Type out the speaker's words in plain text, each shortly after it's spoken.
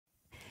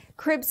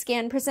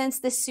CribScan presents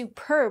this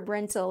superb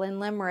rental in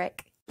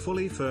Limerick.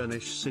 Fully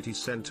furnished city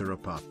centre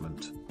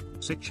apartment.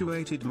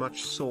 Situated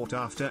much sought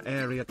after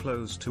area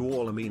close to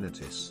all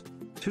amenities.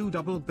 2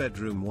 double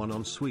bedroom, 1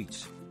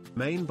 ensuite.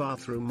 Main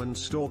bathroom and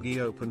storge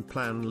open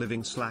plan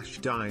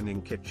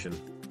living/dining kitchen.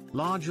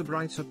 Larger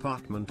bright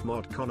apartment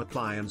mod con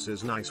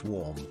appliances nice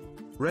warm.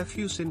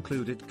 Refuse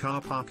included,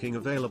 car parking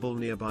available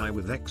nearby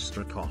with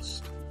extra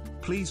cost.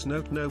 Please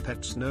note no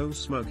pets, no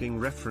smoking.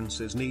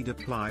 References need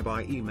apply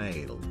by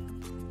email.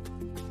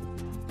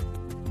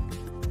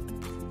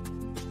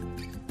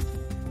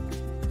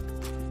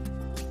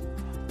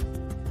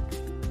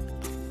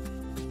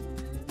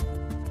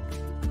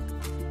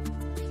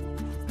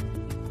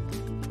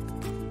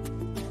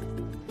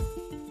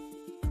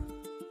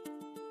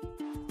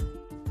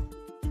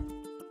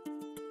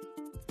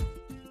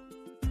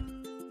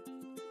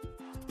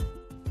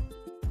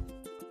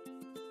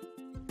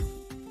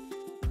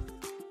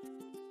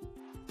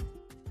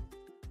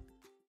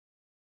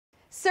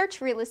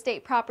 Search real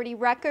estate property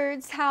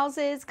records,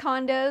 houses,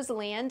 condos,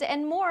 land,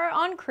 and more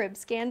on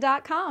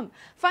cribscan.com.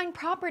 Find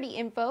property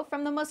info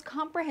from the most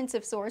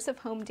comprehensive source of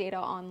home data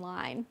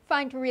online.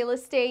 Find real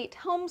estate,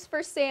 homes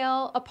for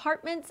sale,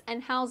 apartments,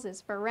 and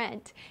houses for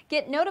rent.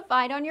 Get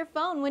notified on your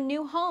phone when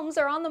new homes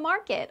are on the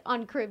market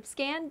on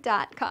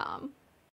cribscan.com.